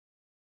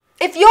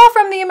If you're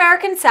from the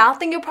American South,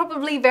 then you're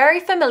probably very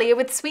familiar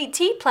with sweet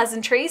tea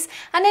pleasantries,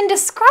 an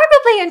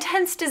indescribably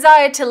intense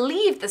desire to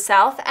leave the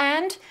South,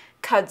 and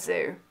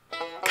kudzu.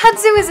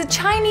 Kudzu is a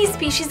Chinese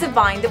species of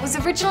vine that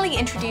was originally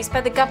introduced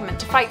by the government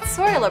to fight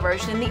soil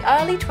erosion in the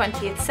early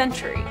 20th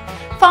century.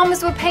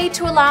 Farmers were paid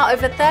to allow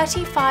over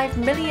 35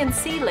 million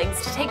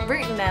seedlings to take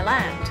root in their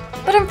land.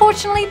 But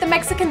unfortunately, the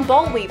Mexican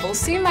boll weevil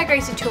soon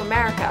migrated to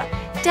America,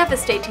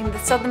 devastating the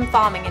southern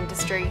farming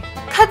industry.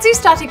 Kudzu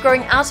started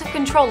growing out of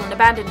control in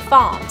abandoned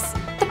farms.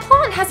 The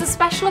plant has a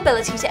special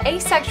ability to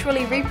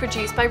asexually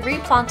reproduce by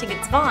replanting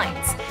its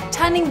vines,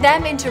 turning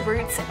them into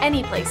roots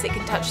any place it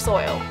can touch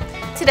soil.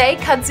 Today,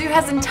 kudzu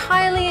has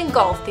entirely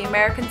engulfed the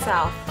American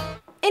South.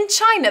 In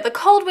China, the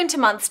cold winter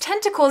months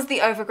tend to cause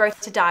the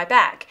overgrowth to die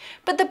back,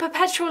 but the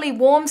perpetually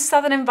warm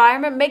southern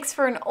environment makes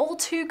for an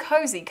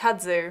all-too-cozy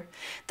kudzu.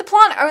 The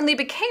plant only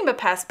became a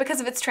pest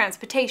because of its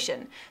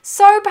transportation,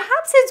 so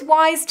perhaps it's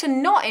wise to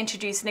not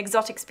introduce an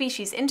exotic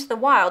species into the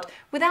wild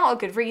without a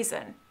good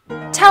reason.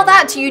 Tell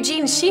that to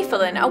Eugene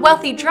Schieffelin, a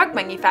wealthy drug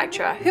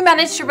manufacturer who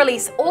managed to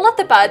release all of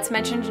the birds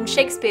mentioned in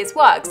Shakespeare's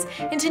works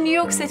into New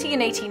York City in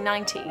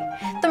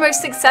 1890. The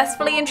most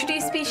successfully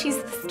introduced species,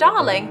 the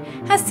starling,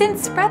 has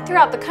since spread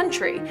throughout the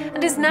country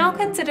and is now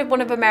considered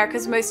one of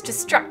America's most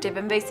destructive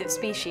invasive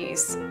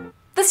species.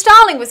 The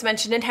starling was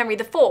mentioned in Henry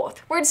IV,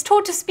 where it's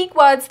taught to speak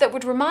words that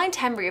would remind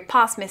Henry of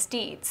past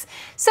misdeeds.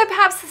 So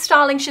perhaps the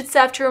starling should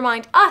serve to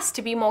remind us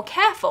to be more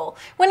careful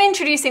when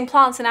introducing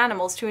plants and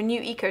animals to a new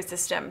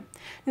ecosystem.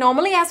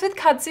 Normally, as with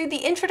kudzu,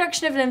 the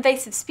introduction of an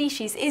invasive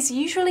species is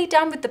usually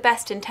done with the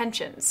best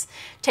intentions.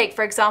 Take,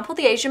 for example,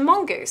 the Asian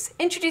mongoose,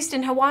 introduced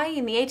in Hawaii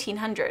in the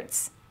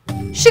 1800s.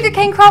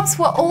 Sugarcane crops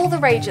were all the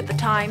rage at the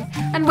time,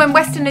 and when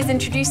Westerners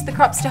introduced the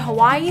crops to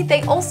Hawaii,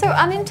 they also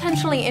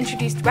unintentionally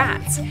introduced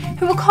rats,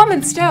 who were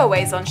common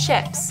stowaways on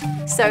ships.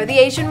 So the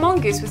Asian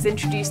mongoose was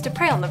introduced to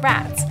prey on the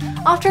rats,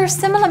 after a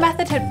similar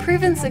method had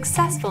proven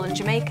successful in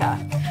Jamaica.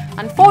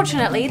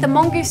 Unfortunately, the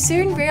mongoose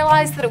soon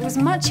realized that it was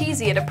much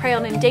easier to prey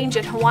on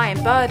endangered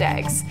Hawaiian bird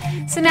eggs.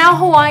 So now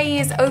Hawaii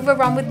is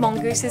overrun with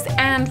mongooses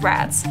and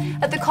rats,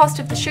 at the cost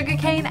of the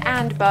sugarcane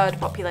and bird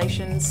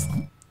populations.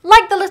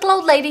 Like the little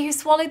old lady who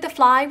swallowed the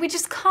fly, we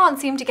just can't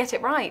seem to get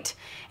it right.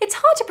 It's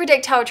hard to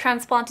predict how a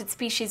transplanted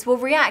species will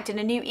react in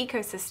a new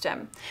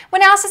ecosystem.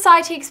 When our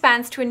society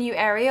expands to a new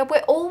area,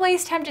 we're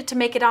always tempted to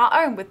make it our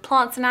own with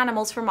plants and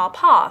animals from our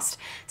past,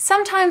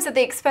 sometimes at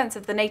the expense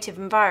of the native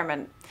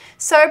environment.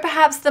 So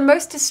perhaps the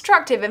most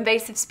destructive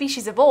invasive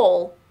species of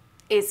all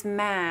is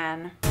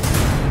man.